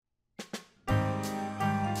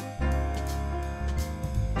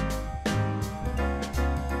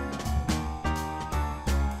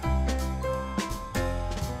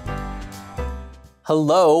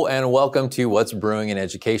Hello and welcome to What's Brewing in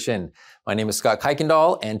Education. My name is Scott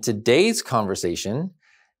Kuykendall and today's conversation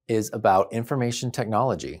is about information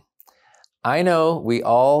technology. I know we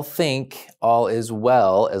all think all is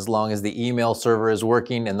well as long as the email server is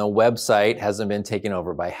working and the website hasn't been taken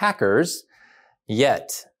over by hackers.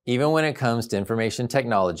 Yet, even when it comes to information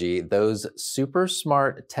technology, those super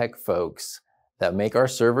smart tech folks that make our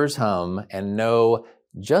servers hum and know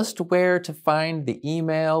just where to find the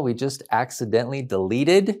email we just accidentally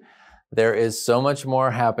deleted, there is so much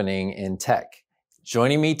more happening in tech.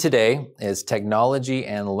 Joining me today is Technology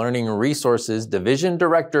and Learning Resources Division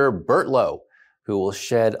Director Burt Lo, who will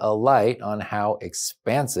shed a light on how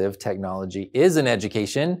expansive technology is in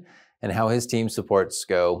education and how his team supports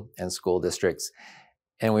SCO and school districts.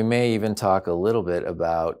 And we may even talk a little bit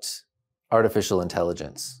about artificial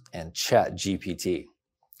intelligence and ChatGPT.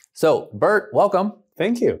 So, Burt, welcome.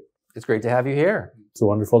 Thank you. It's great to have you here. It's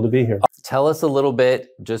wonderful to be here. Tell us a little bit,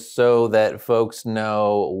 just so that folks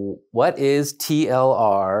know, what is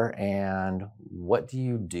TLR and what do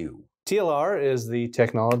you do? TLR is the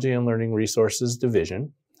Technology and Learning Resources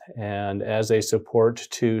Division, and as a support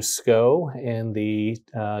to SCO and the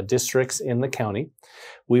districts in the county,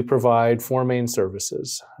 we provide four main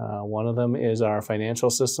services. One of them is our financial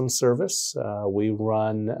systems service. We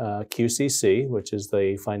run QCC, which is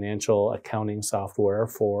the financial accounting software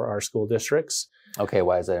for our school districts. Okay,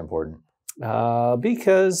 why is that important?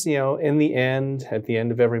 Because, in the end, at the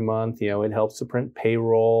end of every month, it helps to print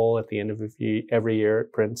payroll. At the end of every year,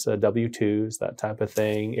 it prints W-2s, that type of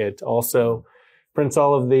thing. It also prints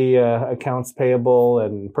all of the accounts payable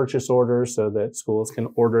and purchase orders so that schools can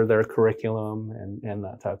order their curriculum and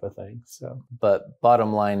that type of thing. But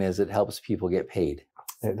bottom line is it helps people get paid.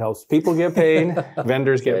 It helps people get paid,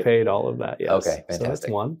 vendors get paid, all of that, yes. Okay, fantastic. So that's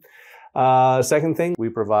one. Second thing, we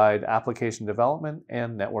provide application development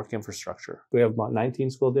and network infrastructure. We have about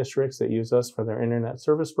 19 school districts that use us for their internet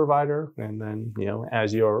service provider. And then,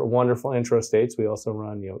 as your wonderful intro states, we also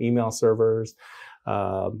run, email servers,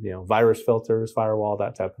 virus filters, firewall,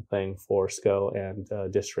 that type of thing for SCO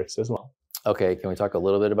and districts as well. Okay, can we talk a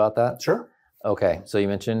little bit about that? Sure. Okay, so you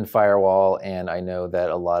mentioned firewall, and I know that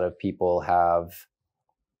a lot of people have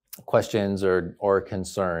questions or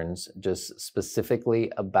concerns just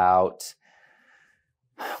specifically about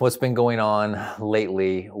what's been going on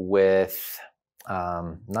lately with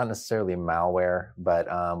not necessarily malware, but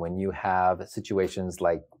when you have situations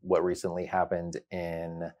like what recently happened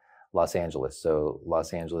in Los Angeles. So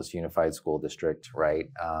Los Angeles Unified School District, right?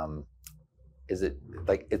 Is it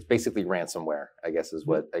like, it's basically ransomware, I guess is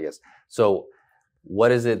what, I guess. So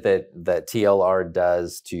what is it that TLR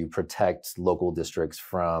does to protect local districts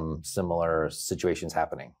from similar situations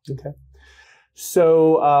happening? Okay.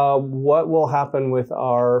 So what will happen with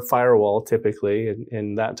our firewall typically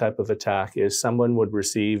in that type of attack is someone would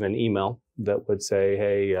receive an email that would say,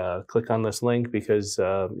 hey, click on this link because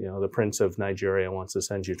the Prince of Nigeria wants to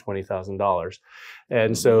send you $20,000.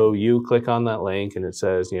 And so you click on that link and it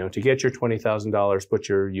says, to get your $20,000, put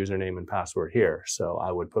your username and password here. So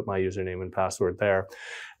I would put my username and password there.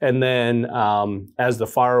 And then as the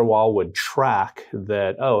firewall would track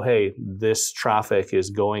that, oh, hey, this traffic is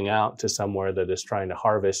going out to somewhere that is trying to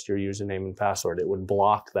harvest your username and password, it would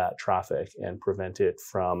block that traffic and prevent it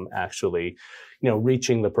from actually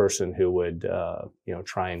reaching the person who would,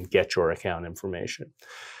 try and get your account information.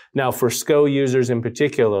 Now, for SCO users in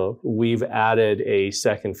particular, we've added a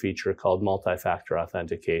second feature called multi-factor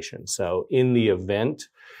authentication. So in the event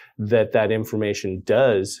that information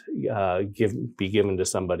does be given to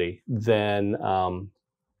somebody, then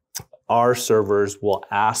our servers will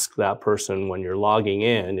ask that person when you're logging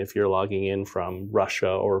in, if you're logging in from Russia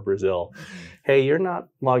or Brazil, hey, you're not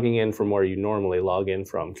logging in from where you normally log in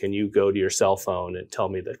from. Can you go to your cell phone and tell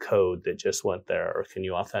me the code that just went there? Or can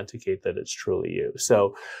you authenticate that it's truly you?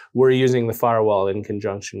 So we're using the firewall in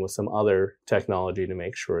conjunction with some other technology to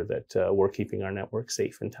make sure that we're keeping our network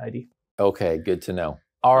safe and tidy. Okay, good to know.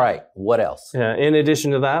 All right, what else? In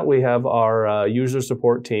addition to that, we have our user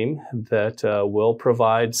support team that will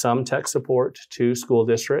provide some tech support to school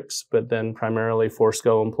districts, but then primarily for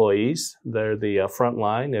SCO employees. They're the front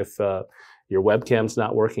line. If your webcam's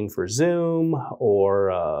not working for Zoom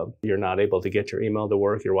or you're not able to get your email to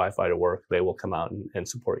work, your Wi-Fi to work, they will come out and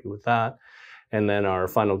support you with that. And then our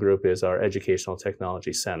final group is our Educational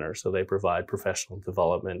Technology Center. So they provide professional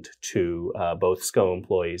development to both SCO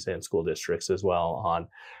employees and school districts as well on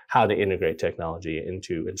how to integrate technology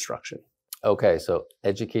into instruction. Okay, so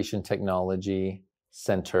Education Technology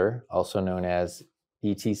Center, also known as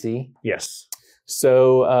ETC? Yes.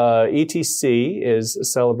 So ETC is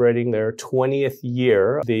celebrating their 20th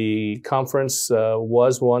year. The conference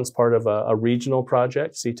was once part of a regional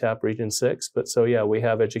project, CTAP Region 6. But so, yeah, we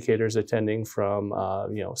have educators attending from,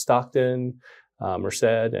 Stockton, Merced,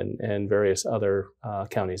 and various other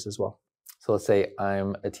counties as well. So let's say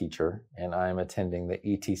I'm a teacher and I'm attending the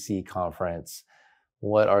ETC conference.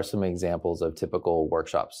 What are some examples of typical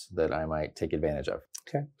workshops that I might take advantage of?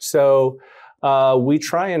 Okay. So we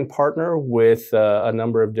try and partner with a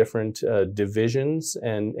number of different divisions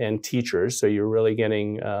and teachers. So you're really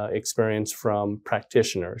getting experience from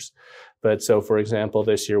practitioners. But so, for example,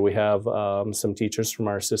 this year we have some teachers from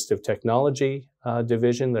our assistive technology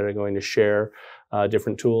division that are going to share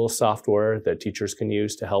different tools, software that teachers can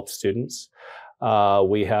use to help students.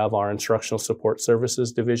 We have our instructional support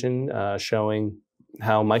services division showing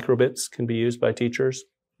how microbits can be used by teachers.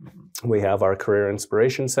 We have our Career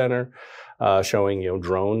Inspiration Center showing,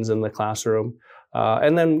 drones in the classroom.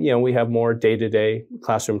 And then, we have more day-to-day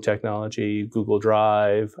classroom technology, Google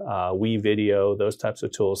Drive, WeVideo, those types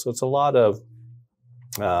of tools. So it's a lot of,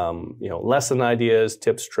 lesson ideas,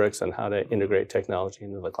 tips, tricks on how to integrate technology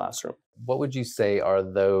into the classroom. What would you say are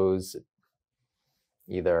those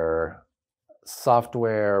either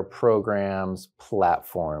software, programs,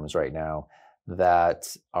 platforms right now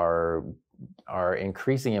that are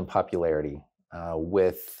increasing in popularity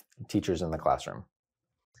with teachers in the classroom?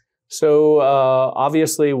 So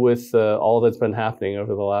obviously, with all that's been happening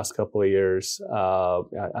over the last couple of years,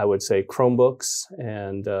 I would say Chromebooks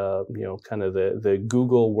and kind of the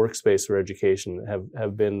Google Workspace for Education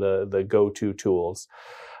have been the go-to tools.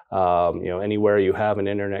 Anywhere you have an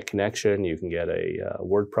internet connection, you can get a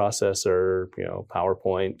word processor,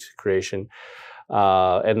 PowerPoint creation.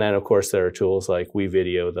 And then, of course, there are tools like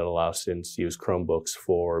WeVideo that allow students to use Chromebooks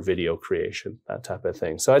for video creation, that type of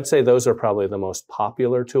thing. So I'd say those are probably the most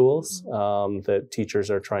popular tools that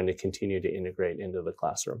teachers are trying to continue to integrate into the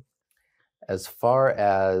classroom. As far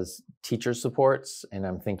as teacher supports, and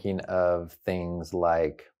I'm thinking of things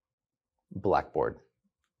like Blackboard,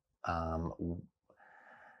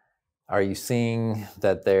 are you seeing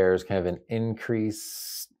that there's kind of an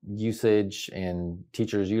increased usage and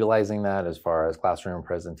teachers utilizing that as far as classroom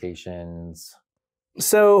presentations?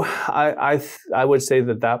 So I would say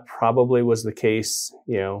that probably was the case,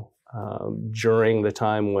 during the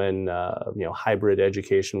time when hybrid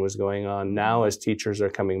education was going on. Now, as teachers are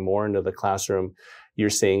coming more into the classroom, you're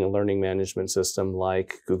seeing a learning management system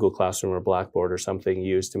like Google Classroom or Blackboard or something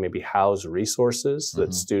used to maybe house resources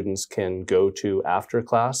that students can go to after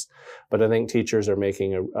class. But I think teachers are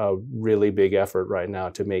making a really big effort right now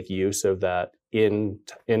to make use of that in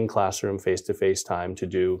classroom face-to-face time to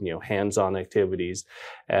do hands-on activities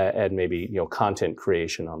and maybe content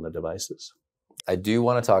creation on the devices. I do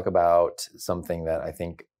want to talk about something that I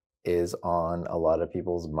think is on a lot of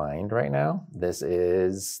people's mind right now. This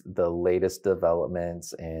is the latest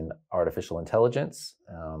developments in artificial intelligence.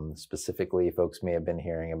 Specifically, folks may have been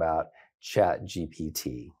hearing about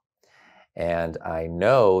ChatGPT. And I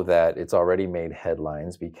know that it's already made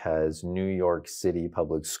headlines because New York City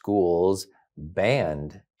Public Schools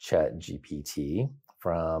banned ChatGPT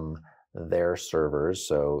from their servers.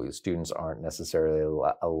 So students aren't necessarily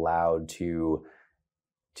allowed to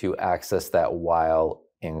access that while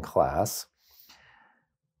in class.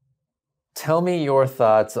 Tell me your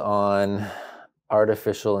thoughts on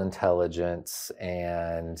artificial intelligence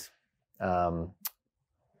and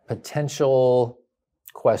potential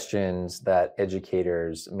questions that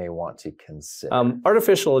educators may want to consider.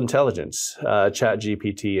 Artificial intelligence,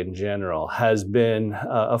 ChatGPT in general, has been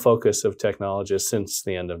a focus of technologists since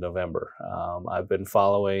the end of November. I've been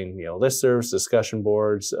following, listservs, discussion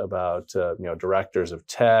boards about, directors of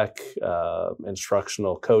tech,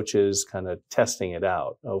 instructional coaches, kind of testing it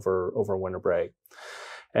out over winter break.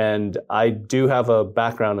 And I do have a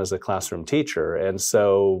background as a classroom teacher. And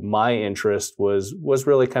so my interest was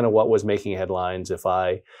really kind of what was making headlines. If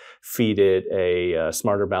I feed it a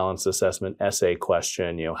Smarter Balanced Assessment essay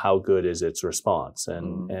question, how good is its response?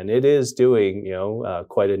 And it is doing,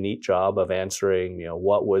 quite a neat job of answering,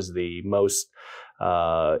 what was the most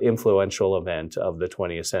influential event of the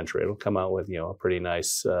 20th century. It'll come out with, a pretty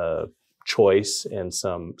nice choice and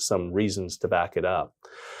some reasons to back it up.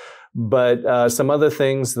 But some other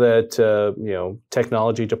things that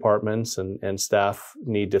technology departments and staff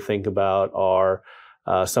need to think about are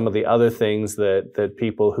some of the other things that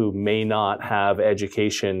people who may not have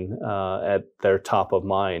education at their top of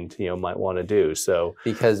mind might want to do. So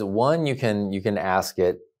because one, you can ask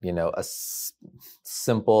it a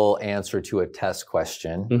simple answer to a test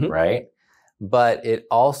question, right? But it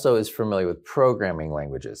also is familiar with programming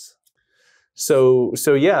languages. So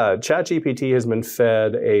yeah, ChatGPT has been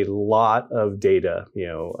fed a lot of data,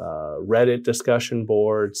 Reddit discussion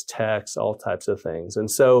boards, text, all types of things.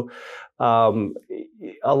 And so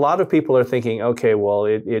a lot of people are thinking, okay, well,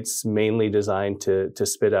 it's mainly designed to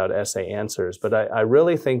spit out essay answers. But I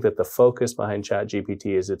really think that the focus behind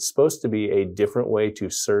ChatGPT is it's supposed to be a different way to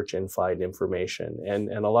search and find information. And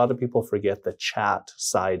a lot of people forget the chat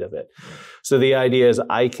side of it. So the idea is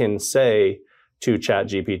I can say to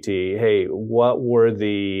ChatGPT, hey, what were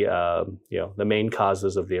the main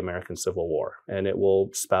causes of the American Civil War? And it will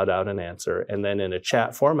spout out an answer. And then in a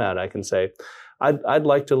chat format, I can say, I'd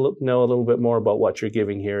like to know a little bit more about what you're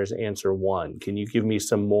giving here as answer 1. Can you give me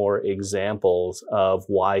some more examples of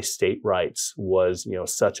why state rights was,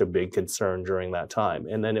 such a big concern during that time?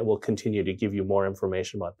 And then it will continue to give you more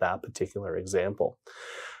information about that particular example.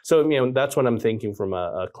 So, that's what I'm thinking from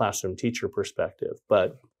a classroom teacher perspective.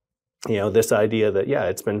 But this idea that,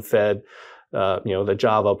 it's been fed, the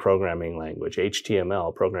Java programming language,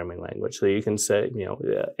 HTML programming language. So you can say,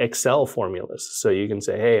 Excel formulas. So you can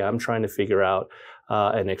say, hey, I'm trying to figure out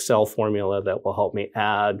an Excel formula that will help me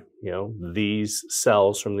add, these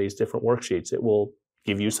cells from these different worksheets. It will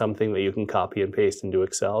give you something that you can copy and paste into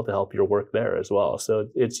Excel to help your work there as well. So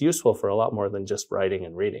it's useful for a lot more than just writing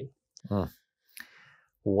and reading.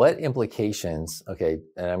 What implications, and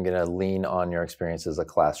I'm going to lean on your experience as a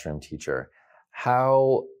classroom teacher,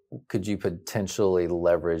 how could you potentially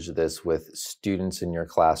leverage this with students in your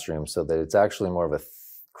classroom so that it's actually more of a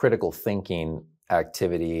critical thinking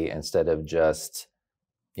activity instead of just,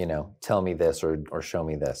 tell me this or show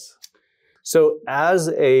me this? So as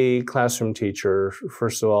a classroom teacher,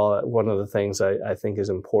 first of all, one of the things I think is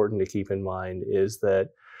important to keep in mind is that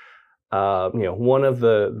one of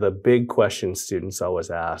the big questions students always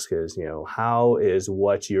ask is, how is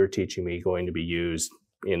what you're teaching me going to be used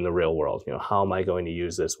in the real world? How am I going to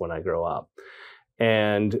use this when I grow up?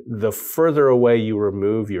 And the further away you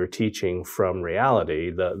remove your teaching from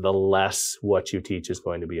reality, the less what you teach is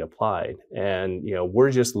going to be applied. And,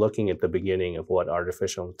 we're just looking at the beginning of what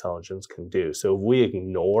artificial intelligence can do. So if we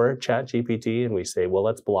ignore ChatGPT and we say, well,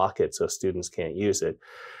 let's block it so students can't use it,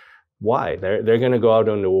 why? They're going to go out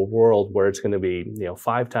into a world where it's going to be,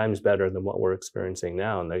 5 times better than what we're experiencing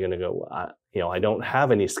now. And they're going to go, I don't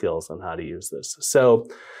have any skills on how to use this. So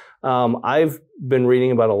I've been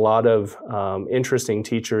reading about a lot of interesting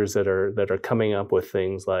teachers that are coming up with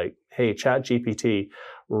things like, hey, ChatGPT,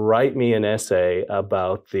 write me an essay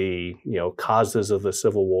about the, causes of the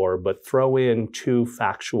Civil War, but throw in 2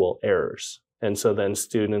 factual errors. And so then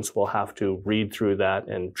students will have to read through that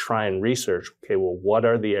and try and research, okay, well, what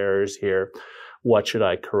are the errors here? What should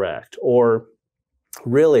I correct? Or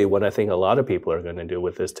really what I think a lot of people are going to do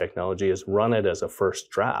with this technology is run it as a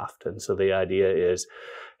first draft. And so the idea is,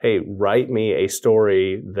 hey, write me a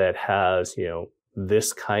story that has,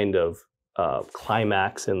 this kind of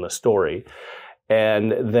climax in the story.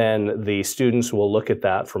 And then the students will look at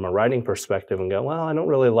that from a writing perspective and go, well, I don't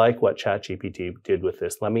really like what ChatGPT did with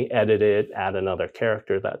this. Let me edit it, add another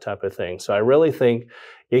character, that type of thing. So I really think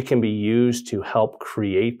it can be used to help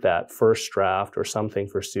create that first draft or something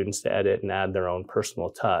for students to edit and add their own personal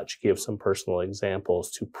touch, give some personal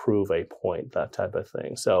examples to prove a point, that type of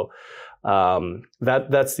thing. So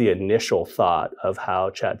that's the initial thought of how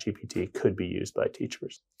ChatGPT could be used by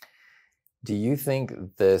teachers. Do you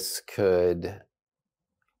think this could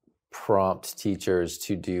prompt teachers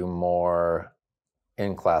to do more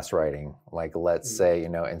in-class writing? Like, let's say,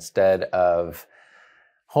 instead of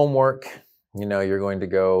homework, you're going to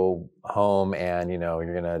go home and,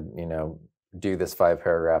 you're going to, do this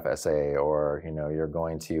 5-paragraph essay, or, you're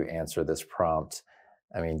going to answer this prompt.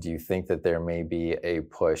 I mean, do you think that there may be a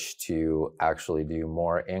push to actually do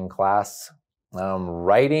more in-class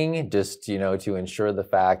writing, just, to ensure the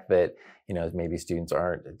fact that, maybe students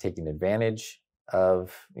aren't taking advantage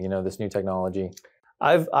of, this new technology?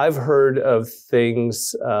 I've heard of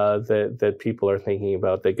things that people are thinking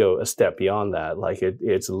about that go a step beyond that. Like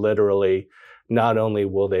it's literally, not only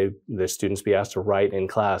will the students be asked to write in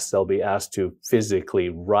class, they'll be asked to physically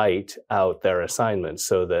write out their assignments,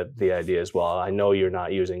 so that the idea is, well, I know you're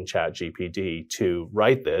not using ChatGPT to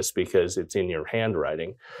write this because it's in your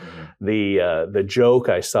handwriting. Mm-hmm. The joke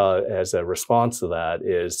I saw as a response to that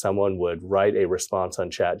is someone would write a response on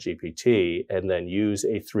ChatGPT and then use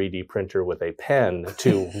a 3D printer with a pen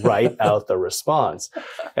to write out the response.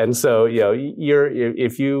 And so,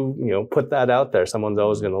 if you put that out there, someone's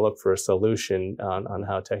always going to look for a solution on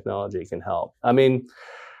how technology can help. I mean,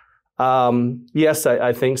 yes,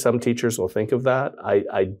 I think some teachers will think of that.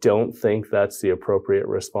 I don't think that's the appropriate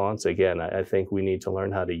response. Again, I think we need to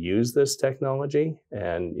learn how to use this technology.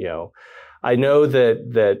 And, I know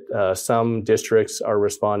that some districts are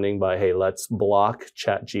responding by, hey, let's block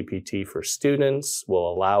ChatGPT for students. We'll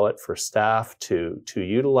allow it for staff to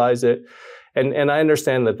utilize it. And I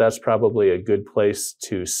understand that that's probably a good place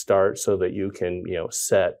to start so that you can,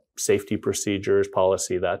 set safety procedures,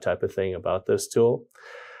 policy, that type of thing about this tool.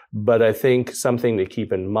 But I think something to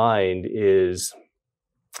keep in mind is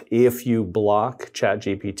if you block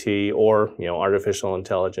ChatGPT or, artificial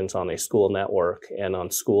intelligence on a school network and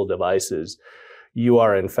on school devices, you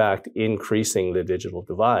are in fact increasing the digital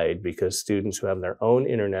divide because students who have their own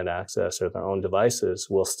internet access or their own devices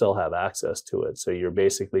will still have access to it. So you're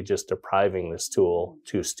basically just depriving this tool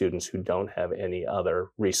to students who don't have any other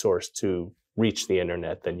resource to reach the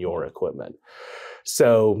internet than your equipment.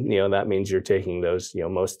 So, that means you're taking those,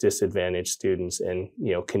 most disadvantaged students and,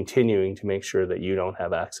 continuing to make sure that you don't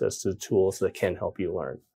have access to the tools that can help you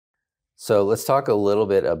learn. So let's talk a little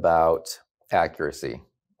bit about accuracy.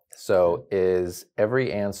 So is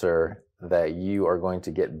every answer that you are going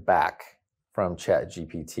to get back from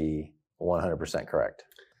ChatGPT 100% correct?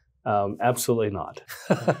 Absolutely not.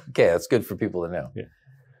 Okay, that's good for people to know. Yeah.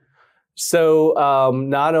 So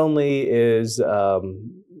not only is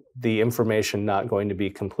the information not going to be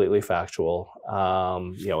completely factual,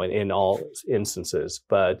 in all instances,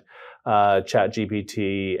 but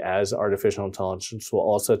ChatGPT as artificial intelligence will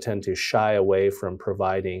also tend to shy away from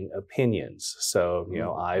providing opinions. So,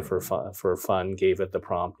 I, for fun, gave it the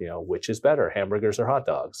prompt, which is better, hamburgers or hot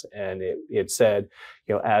dogs? And it said,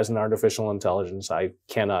 as an artificial intelligence, I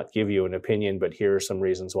cannot give you an opinion, but here are some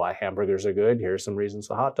reasons why hamburgers are good. Here are some reasons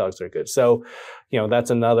why hot dogs are good. So,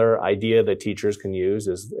 that's another idea that teachers can use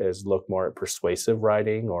is look more at persuasive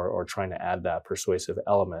writing or trying to add that persuasive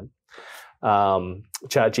element.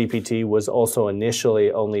 ChatGPT was also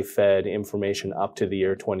initially only fed information up to the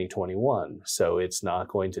year 2021. So it's not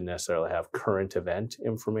going to necessarily have current event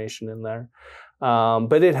information in there.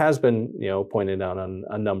 But it has been, pointed out on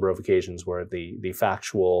a number of occasions where the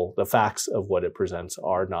facts of what it presents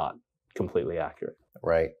are not completely accurate.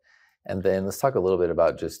 Right. And then let's talk a little bit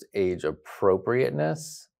about just age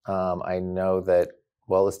appropriateness. I know that,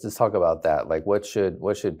 well, let's just talk about that. Like what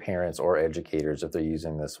should parents or educators, if they're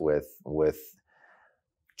using this with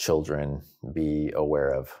children, be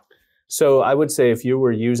aware of? So I would say if you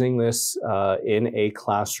were using this in a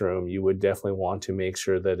classroom, you would definitely want to make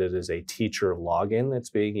sure that it is a teacher login that's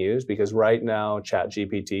being used, because right now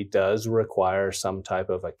ChatGPT does require some type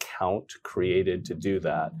of account created to do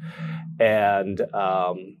that. And,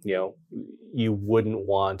 you wouldn't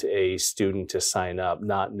want a student to sign up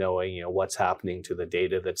not knowing, what's happening to the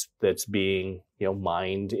data that's being,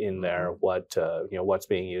 mined in there, what's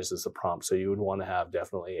being used as a prompt. So you would want to have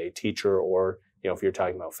definitely a teacher or, if you're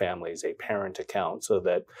talking about families, a parent account so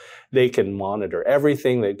that they can monitor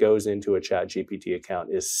everything that goes into a ChatGPT account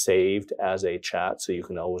is saved as a chat. So you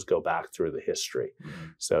can always go back through the history. Mm-hmm.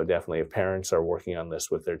 So definitely if parents are working on this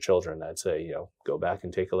with their children, I'd say, go back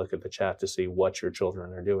and take a look at the chat to see what your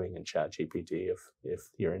children are doing in ChatGPT if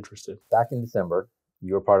you're interested. Back in December,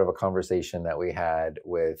 you were part of a conversation that we had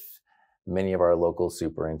with many of our local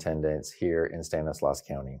superintendents here in Stanislaus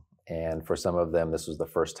County. And for some of them, this was the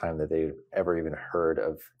first time that they'd ever even heard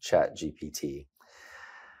of ChatGPT.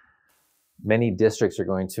 Many districts are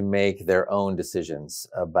going to make their own decisions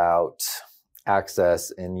about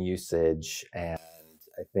access and usage. And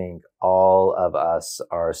I think all of us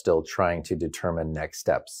are still trying to determine next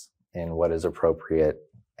steps in what is appropriate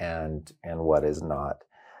and what is not.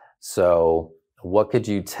 So what could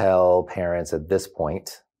you tell parents at this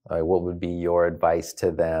point? What would be your advice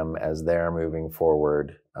to them as they're moving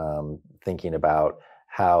forward, thinking about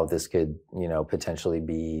how this could, potentially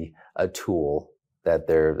be a tool that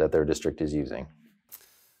their district is using?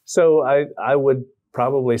 So I would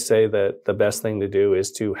probably say that the best thing to do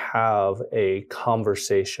is to have a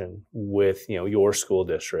conversation with, your school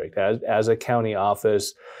district. As a county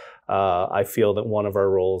office, I feel that one of our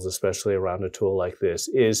roles, especially around a tool like this,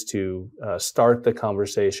 is to start the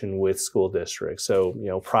conversation with school districts. So,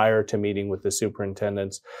 prior to meeting with the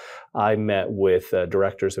superintendents, I met with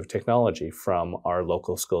directors of technology from our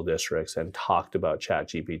local school districts and talked about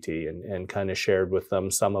ChatGPT and kind of shared with them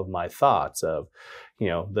some of my thoughts of,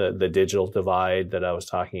 the digital divide that I was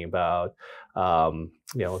talking about,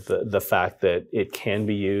 the fact that it can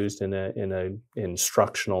be used in a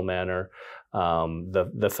instructional manner.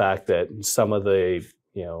 The fact that some of the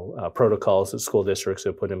protocols that school districts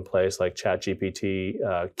have put in place, like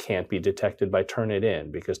ChatGPT, can't be detected by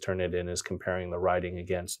Turnitin because Turnitin is comparing the writing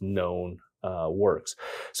against known works.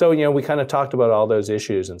 So we kind of talked about all those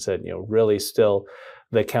issues and said really still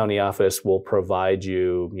The county office will provide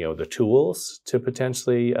you, the tools to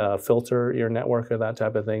potentially filter your network or that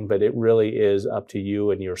type of thing. But it really is up to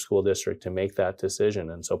you and your school district to make that decision.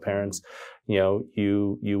 And so parents,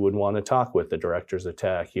 you would want to talk with the directors of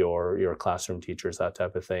tech, your classroom teachers, that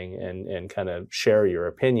type of thing, and kind of share your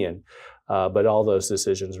opinion. But all those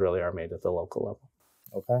decisions really are made at the local level.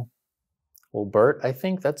 Okay. Well, Burt, I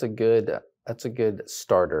think that's a good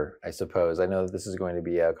starter, I suppose. I know that this is going to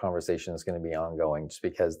be a conversation that's going to be ongoing just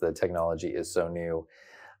because the technology is so new,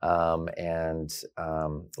 and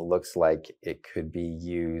looks like it could be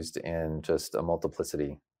used in just a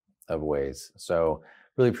multiplicity of ways. So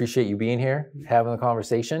really appreciate you being here, having the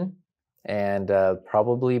conversation, and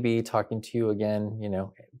probably be talking to you again,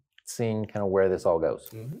 seeing kind of where this all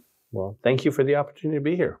goes. Well, thank you for the opportunity to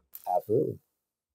be here. Absolutely.